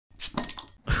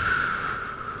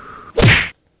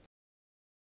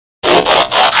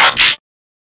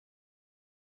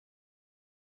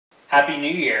Happy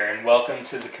New Year and welcome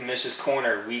to the Commish's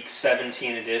Corner Week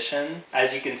 17 edition.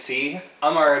 As you can see,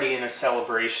 I'm already in a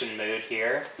celebration mode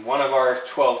here. One of our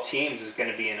 12 teams is going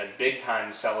to be in a big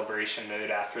time celebration mode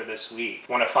after this week.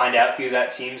 Want to find out who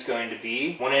that team's going to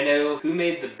be? Want to know who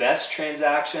made the best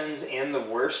transactions and the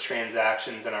worst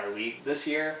transactions in our league this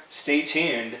year? Stay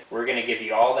tuned. We're going to give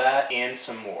you all that and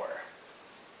some more.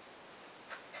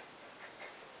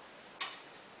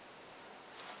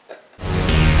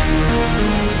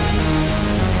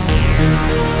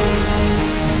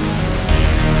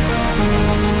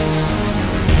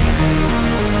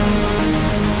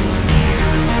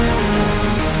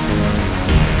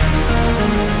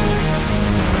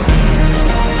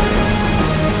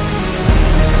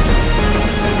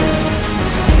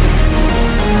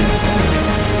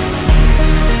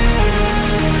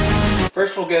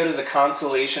 First we'll go to the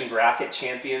Consolation Bracket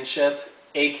Championship,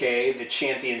 aka the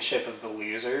Championship of the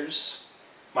Losers.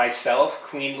 Myself,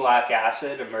 Queen Black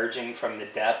Acid, emerging from the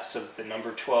depths of the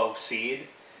number 12 seed,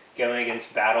 going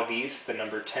against Battle Beast, the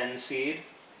number 10 seed.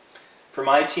 For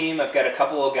my team, I've got a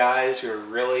couple of guys who are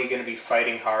really going to be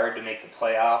fighting hard to make the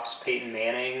playoffs. Peyton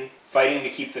Manning fighting to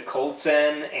keep the Colts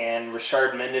in, and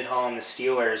Rashard Mendenhall and the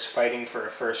Steelers fighting for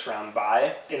a first-round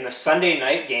bye. In the Sunday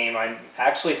night game, I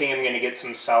actually think I'm going to get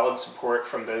some solid support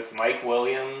from both Mike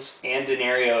Williams and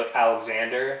Denario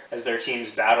Alexander as their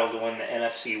teams battle to win the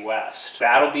NFC West.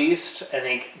 Battle Beast, I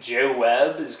think Joe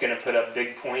Webb is going to put up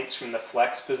big points from the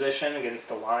flex position against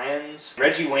the Lions.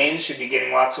 Reggie Wayne should be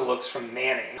getting lots of looks from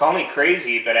Manning. Call me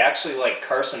crazy, but I actually like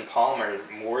Carson Palmer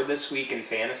more this week in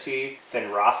fantasy than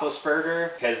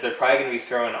Roethlisberger, because they're probably going to be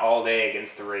throwing all day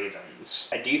against the Ravens.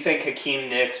 I do think Hakeem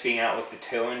Nicks being out with the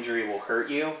toe injury will hurt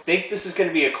you. I think this is going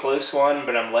to be a close one,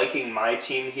 but I'm liking my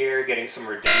team here, getting some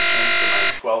redemption for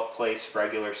my 12th place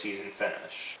regular season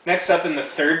finish. Next up in the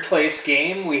third place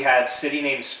game, we have City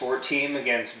Name Sport Team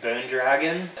against Bone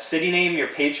Dragon. City Name, your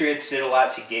Patriots did a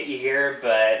lot to get you here,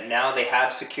 but now they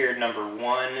have secured number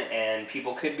 1, and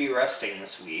people could be resting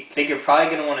this week. I think you're probably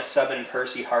going to want to sub in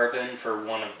Percy Harvin for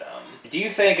one of them. Do you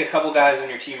think a couple guys on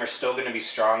your team are still going to be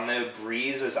strong though?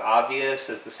 Breeze is obvious,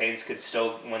 as the Saints could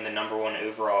still win the number 1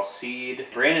 overall seed.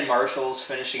 Brandon Marshall's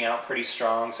finishing out pretty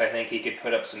strong, so I think he could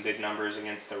put up some big numbers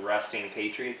against the resting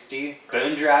Patriots D.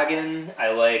 Bone Dragon,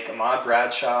 I like Ahmad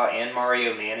Bradshaw and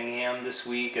Mario Manningham this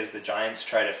week as the Giants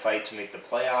try to fight to make the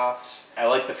playoffs. I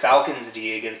like the Falcons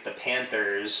D against the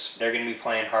Panthers. They're going to be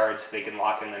playing hard so they can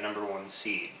lock in the number 1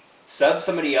 seed. Sub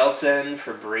somebody else in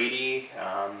for Brady.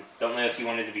 Don't know if you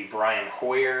wanted to be Brian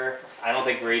Hoyer. I don't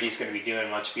think Brady's going to be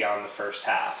doing much beyond the first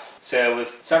half. So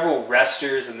with several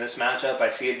resters in this matchup, I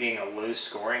see it being a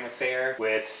low-scoring affair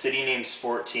with City Name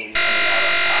Sport Team coming out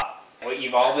on top. What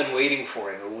you've all been waiting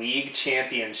for, the League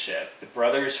Championship. The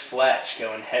Brothers Fletch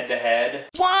going head-to-head.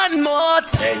 One more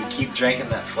time! Hey, keep drinking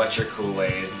that Fletcher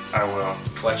Kool-Aid. I will.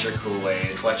 Fletcher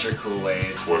Kool-Aid. Fletcher Kool-Aid.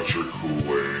 Fletcher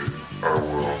Kool-Aid. I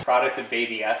will. Product of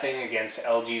Baby Effing against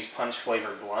LG's Punch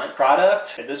Flavor Blunt.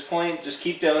 Product, at this point, just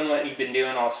keep doing what you've been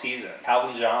doing all season.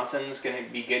 Calvin Johnson's going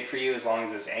to be good for you as long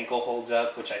as his ankle holds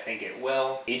up, which I think it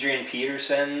will. Adrian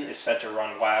Peterson is set to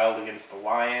run wild against the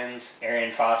Lions.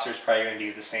 Arian Foster's probably going to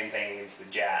do the same thing against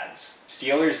the Jags.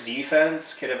 Steelers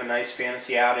defense could have a nice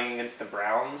fantasy outing against the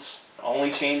Browns.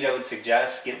 Only change I would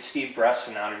suggest, get Steve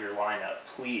Breston out of your lineup,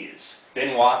 please.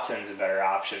 Ben Watson's a better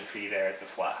option for you there at the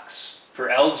flex. For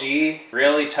LG,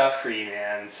 really tough for you,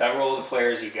 man. Several of the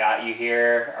players who got you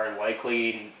here are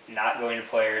likely not going to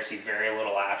play or see very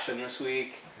little action this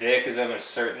week. Vic is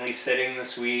almost certainly sitting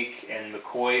this week, and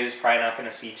McCoy is probably not going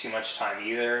to see too much time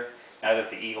either, now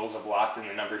that the Eagles have locked in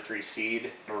the number 3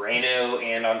 seed. Moreno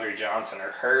and Andre Johnson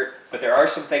are hurt, but there are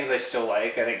some things I still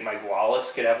like. I think Mike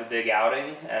Wallace could have a big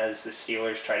outing as the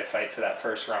Steelers try to fight for that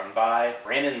first-round bye.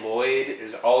 Brandon Lloyd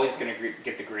is always going to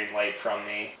get the green light from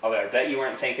me, although I bet you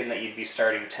weren't thinking that you'd be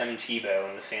starting Tim Tebow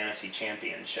in the Fantasy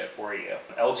Championship, were you?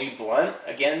 LG Blunt,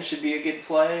 again, should be a good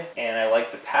play, and I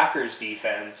like the Packers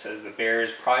defense, as the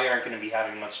Bears probably aren't going to be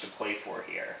having much to play for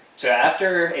here. So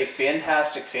after a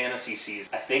fantastic fantasy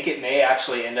season, I think it may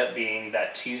actually end up being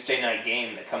that Tuesday night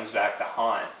game that comes back to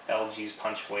haunt LG's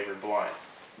Punch Flavor Blunt.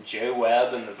 Joe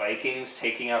Webb and the Vikings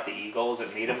taking out the Eagles,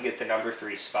 it made them get the number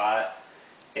 3 spot.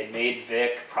 It made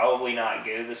Vic probably not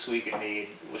go this week. It made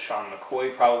LaShawn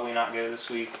McCoy probably not go this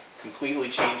week. Completely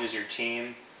changes your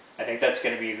team. I think that's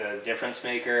going to be the difference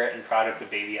maker, and Product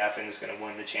of Baby Effing is going to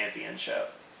win the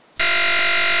championship.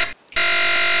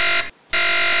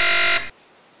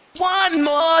 One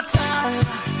more time.